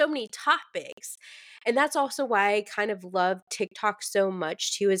there's just so many topics. And that's also why I kind of love TikTok so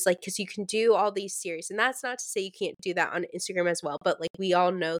much too, is like because you can do all these series. And that's not to say you can't do that on Instagram as well, but like we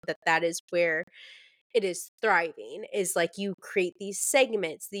all know that that is where it is thriving, is like you create these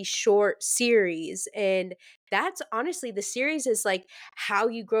segments, these short series, and that's honestly the series is like how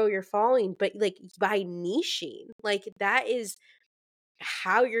you grow your following, but like by niching, like that is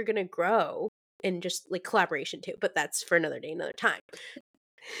how you're gonna grow, and just like collaboration too, but that's for another day, another time.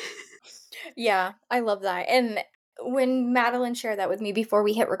 Yeah, I love that. And when Madeline shared that with me before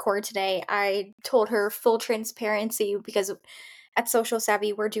we hit record today, I told her full transparency because at Social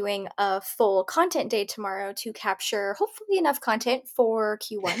Savvy, we're doing a full content day tomorrow to capture hopefully enough content for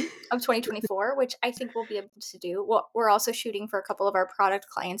Q1 of 2024, which I think we'll be able to do. Well, we're also shooting for a couple of our product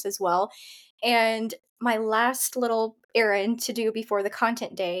clients as well. And my last little errand to do before the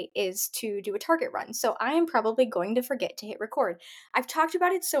content day is to do a target run. So I am probably going to forget to hit record. I've talked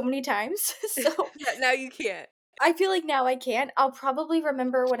about it so many times. So Yeah, now you can't. I feel like now I can. I'll probably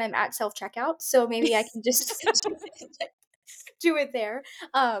remember when I'm at self checkout. So maybe I can just do it there.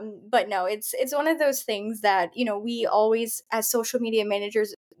 But no, it's one of those things that, we always as social media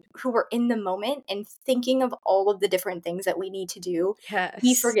managers who are in the moment and thinking of all of the different things that we need to do,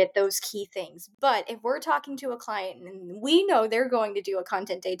 we Yes. forget those key things. But if we're talking to a client and we know they're going to do a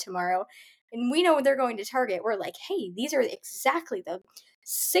content day tomorrow and we know they're going to Target, we're like, "Hey, these are exactly the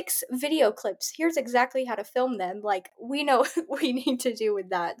 6 video clips. Here's exactly how to film them." Like, we know what we need to do with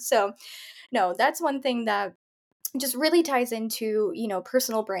that. So, no, that's one thing that just really ties into,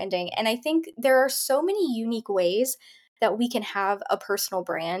 personal branding. And I think there are so many unique ways that we can have a personal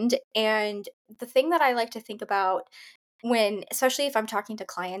brand. And the thing that I like to think about when, especially if I'm talking to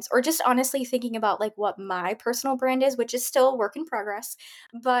clients or just honestly thinking about like what my personal brand is, which is still work in progress,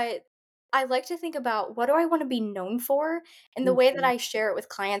 but I like to think about what do I want to be known for, and the way that Mhm. I share it with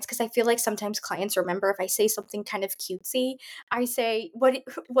clients, because I feel like sometimes clients remember if I say something kind of cutesy, I say, what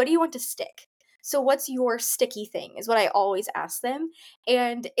do you want to stick? So what's your sticky thing is what I always ask them.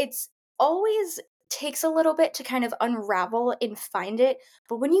 And it's always takes a little bit to kind of unravel and find it,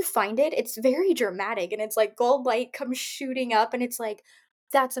 but when you find it, it's very dramatic and it's like gold light comes shooting up and it's like,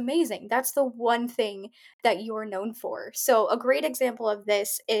 that's amazing. That's the one thing that you're known for. So, a great example of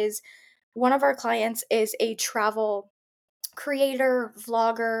this is one of our clients is a travel creator,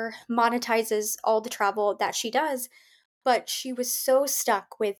 vlogger, monetizes all the travel that she does, but she was so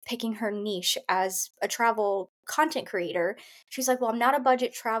stuck with picking her niche as a travel content creator. She's like, "Well, I'm not a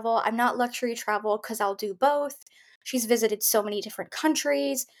budget travel, I'm not luxury travel because I'll do both." She's visited so many different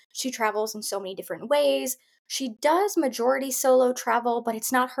countries, she travels in so many different ways. She does majority solo travel, but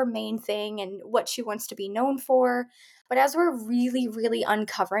it's not her main thing and what she wants to be known for. But as we're really, really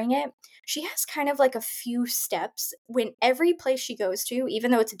uncovering it, she has kind of like a few steps when every place she goes to,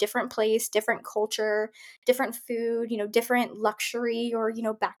 even though it's a different place, different culture, different food, different luxury or,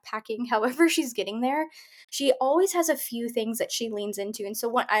 backpacking, however she's getting there, she always has a few things that she leans into. And so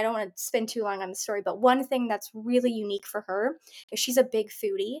what I don't want to spend too long on the story, but one thing that's really unique for her is she's a big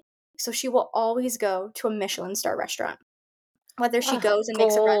foodie. So she will always go to a Michelin star restaurant. Whether she Oh, goes and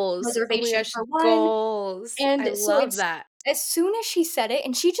makes a goals. Oh my reservation gosh, for one, goals. I and so love it's that. as soon as she said it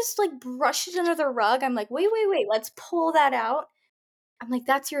and she just like brushed it under the rug, I'm like, wait, wait, wait, let's pull that out. I'm like,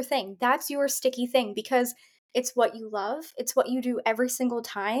 that's your thing. That's your sticky thing because it's what you love. It's what you do every single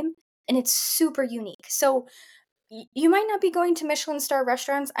time. And it's super unique. So you might not be going to Michelin star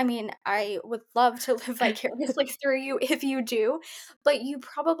restaurants. I mean, I would love to live vicariously through you if you do, but you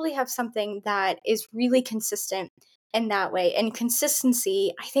probably have something that is really consistent in that way. And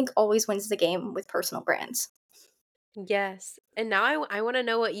consistency, I think, always wins the game with personal brands. Yes. And now I wanna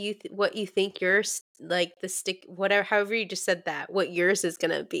know what you think yours like, the stick whatever however you just said that, what yours is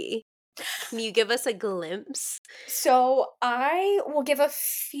gonna be. Can you give us a glimpse? So I will give a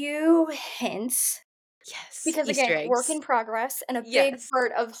few hints. Yes, Because Easter again, work eggs. in progress, and a big Yes.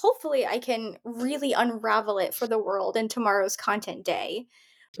 part of hopefully I can really unravel it for the world in tomorrow's content day.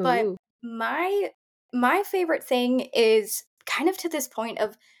 But Ooh. my my favorite thing is kind of to this point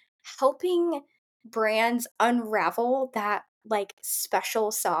of helping brands unravel that like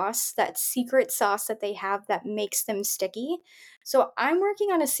special sauce, that secret sauce that they have that makes them sticky. So I'm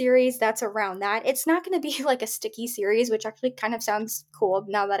working on a series that's around that. It's not going to be like a sticky series, which actually kind of sounds cool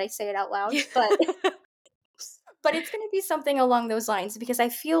now that I say it out loud, Yeah. but it's gonna be something along those lines because I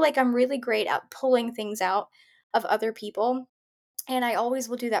feel like I'm really great at pulling things out of other people, and I always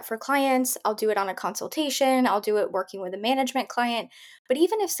will do that for clients. I'll do it on a consultation, I'll do it working with a management client, but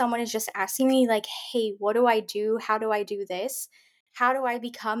even if someone is just asking me like, "Hey, what do I do? How do I do this? How do I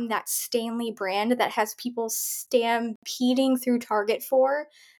become that Stanley brand that has people stampeding through Target for?"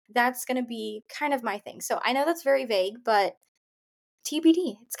 That's gonna be kind of my thing. So I know that's very vague, but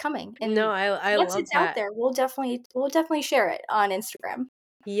TBD, it's coming, No, and I once love it's out that. there, we'll definitely share it on Instagram.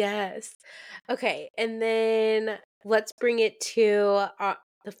 Yes. Okay, and then let's bring it to,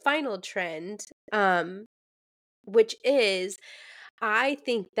 the final trend, which is I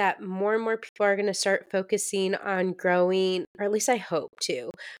think that more and more people are gonna start focusing on growing, or at least I hope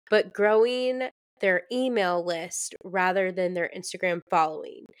to, but growing their email list rather than their Instagram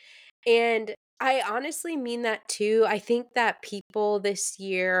following. And I honestly mean that too. I think that people this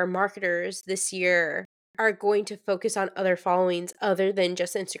year, marketers this year, are going to focus on other followings other than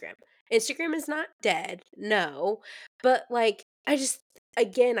just Instagram. Instagram is not dead, no. But like,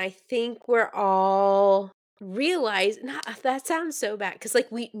 again, I think we're all realize not that sounds so bad because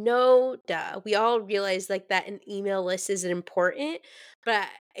like we know duh we all realize like that an email list is important, but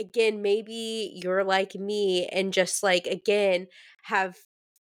again maybe you're like me and just like again have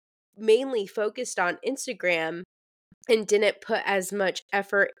mainly focused on Instagram and didn't put as much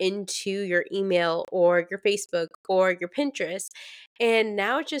effort into your email or your Facebook or your Pinterest. And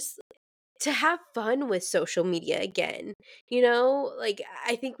now just to have fun with social media again, like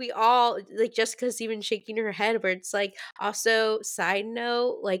I think we all, like Jessica's even shaking her head where it's like, also side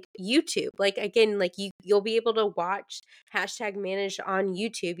note, like YouTube, like again, like you'll be able to watch hashtag managed on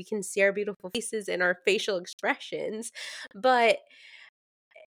YouTube. You can see our beautiful faces and our facial expressions. But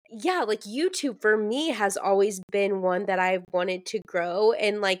yeah, like YouTube for me has always been one that I've wanted to grow,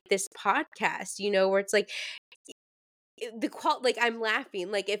 and like this podcast, where it's like like I'm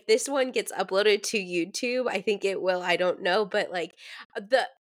laughing. Like if this one gets uploaded to YouTube, I think it will. I don't know, but like the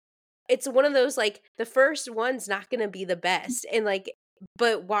it's one of those, like the first one's not going to be the best, and like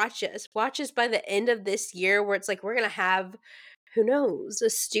but watch us by the end of this year where it's like we're going to have, who knows, a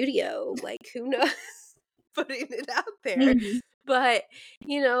studio, like who knows, putting it out there. Mhm. But,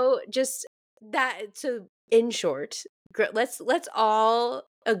 just that, so in short, let's all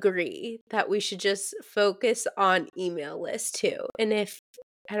agree that we should just focus on email lists too. And if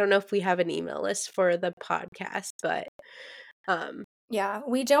I don't know if we have an email list for the podcast, but um Yeah,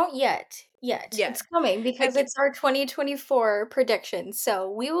 we don't yet. yeah. It's coming because Again, it's our 2024 prediction, so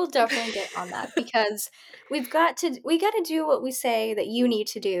we will definitely get on that because we gotta do what we say that you need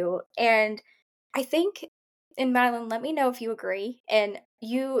to do, and I think and Madeline, let me know if you agree, and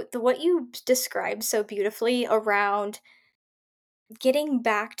what you described so beautifully around getting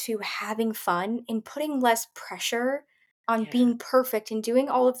back to having fun and putting less pressure on yeah. being perfect and doing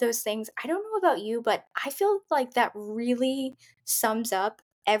all of those things. I don't know about you, but I feel like that really sums up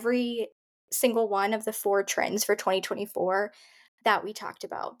every single one of the four trends for 2024 that we talked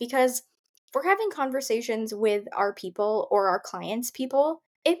about. Because if we're having conversations with our people or our clients' people,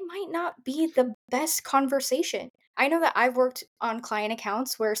 it might not be the best conversation. I know that I've worked on client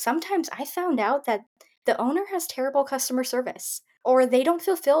accounts where sometimes I found out that the owner has terrible customer service or they don't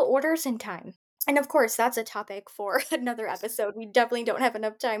fulfill orders in time. And of course, that's a topic for another episode. We definitely don't have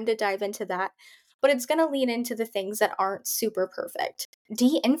enough time to dive into that. But it's going to lean into the things that aren't super perfect.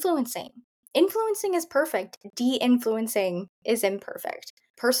 De influencing. Influencing is perfect, de influencing is imperfect.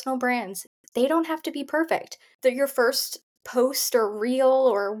 Personal brands, they don't have to be perfect. They're your first post or reel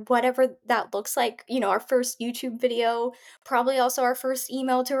or whatever that looks like, our first YouTube video, probably also our first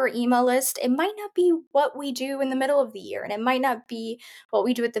email to our email list. It might not be what we do in the middle of the year, and it might not be what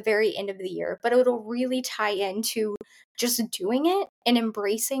we do at the very end of the year, but it'll really tie into just doing it and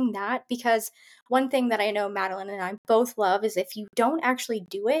embracing that. Because one thing that I know Madeline and I both love is if you don't actually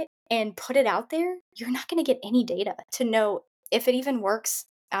do it and put it out there, you're not going to get any data to know if it even works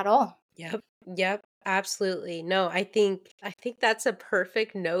at all. Yep. Yep. Absolutely. No, I think that's a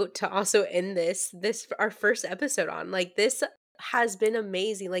perfect note to also end this our first episode on. Like this has been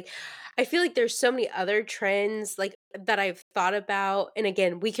amazing. Like I feel like there's so many other trends like that I've thought about, and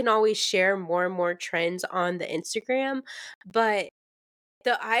again, we can always share more and more trends on the Instagram, but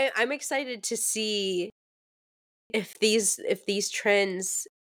I'm excited to see if these trends,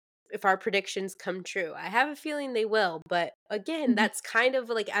 if our predictions come true. I have a feeling they will, but again, Mhm. that's kind of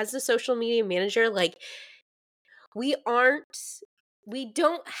like, as a social media manager, like we aren't we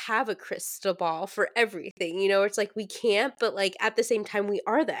don't have a crystal ball for everything. It's like we can't, but like at the same time we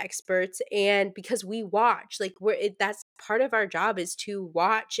are the experts, and because we watch, like that's part of our job, is to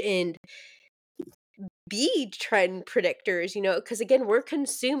watch and be trend predictors, because again, we're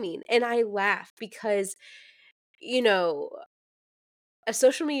consuming. And I laugh because, you know, a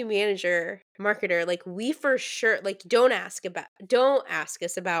social media manager, marketer, like we for sure, like don't ask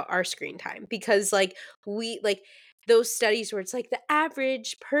us about our screen time, because like we like those studies where it's like the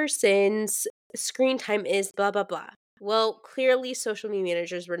average person's screen time is blah blah blah. Well, clearly social media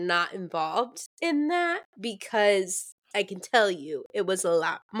managers were not involved in that, because I can tell you it was a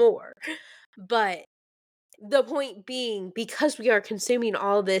lot more. But the point being, because we are consuming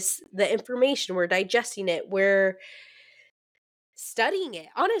all this, the information, we're digesting it, we're studying it.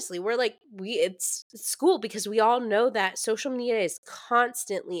 Honestly, we're like, it's school, because we all know that social media is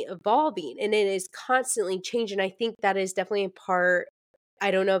constantly evolving and it is constantly changing. I think that is definitely a part.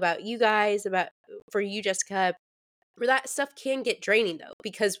 I don't know about you guys, about for you, Jessica, where that stuff can get draining though,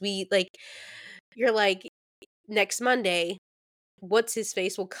 because we like, you're like, next Monday, what's his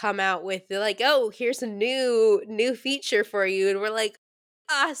face will come out with, they're like, oh, here's a new feature for you, and we're like,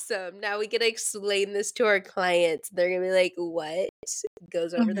 awesome, now we get to explain this to our clients. They're gonna be like, what?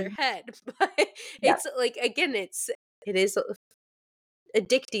 Goes over their Mhm. head. But Yeah. it's like, again, it is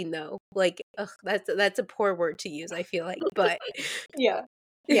addicting though. Like, ugh, that's a poor word to use, I feel like, but Yeah.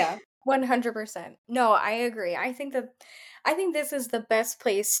 Yeah. 100%. No, I agree. I think this is the best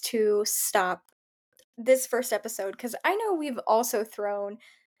place to stop this first episode because I know we've also thrown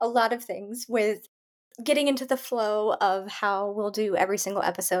a lot of things with getting into the flow of how we'll do every single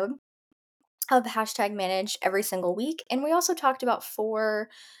episode of hashtag manage every single week. And we also talked about four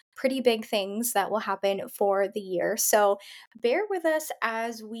pretty big things that will happen for the year. So bear with us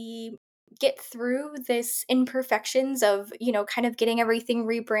as we get through this imperfections of, kind of getting everything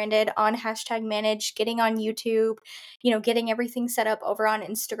rebranded on hashtag manage, getting on YouTube, getting everything set up over on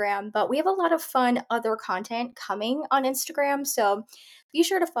Instagram. But we have a lot of fun other content coming on Instagram. So be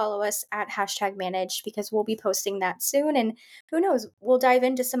sure to follow us at hashtag manage because we'll be posting that soon. And who knows, we'll dive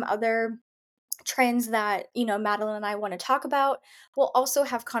into some other trends that Madeline and I want to talk about. We'll also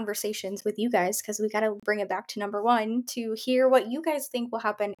have conversations with you guys because we got to bring it back to number one to hear what you guys think will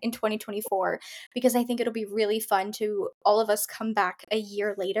happen in 2024, because I think it'll be really fun to all of us come back a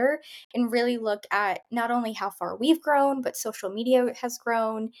year later and really look at not only how far we've grown, but social media has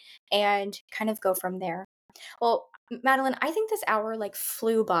grown, and kind of go from there. Well, Madeline, I think this hour like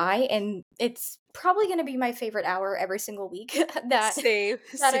flew by, and it's probably going to be my favorite hour every single week that Same,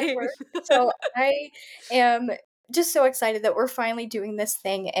 that I same. work. So I am just so excited that we're finally doing this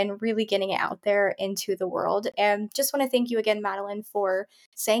thing and really getting it out there into the world. And just want to thank you again, Madeline, for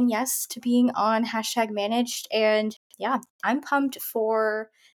saying yes to being on hashtag managed. And yeah, I'm pumped for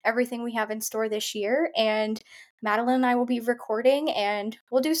everything we have in store this year. And Madeline and I will be recording, and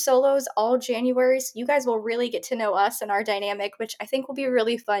we'll do solos all January. So you guys will really get to know us and our dynamic, which I think will be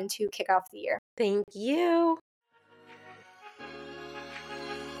really fun to kick off the year. Thank you.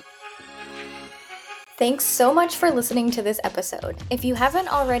 Thanks so much for listening to this episode. If you haven't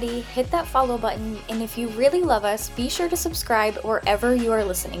already, hit that follow button, and if you really love us, be sure to subscribe wherever you are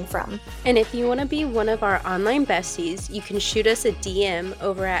listening from. And if you want to be one of our online besties, you can shoot us a DM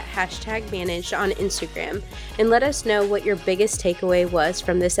over at hashtag managed on Instagram and let us know what your biggest takeaway was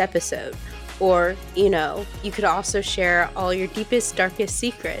from this episode. Or, you could also share all your deepest, darkest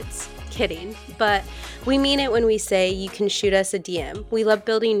secrets. Kidding, but we mean it when we say you can shoot us a DM. We love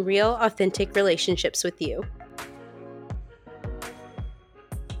building real, authentic relationships with you.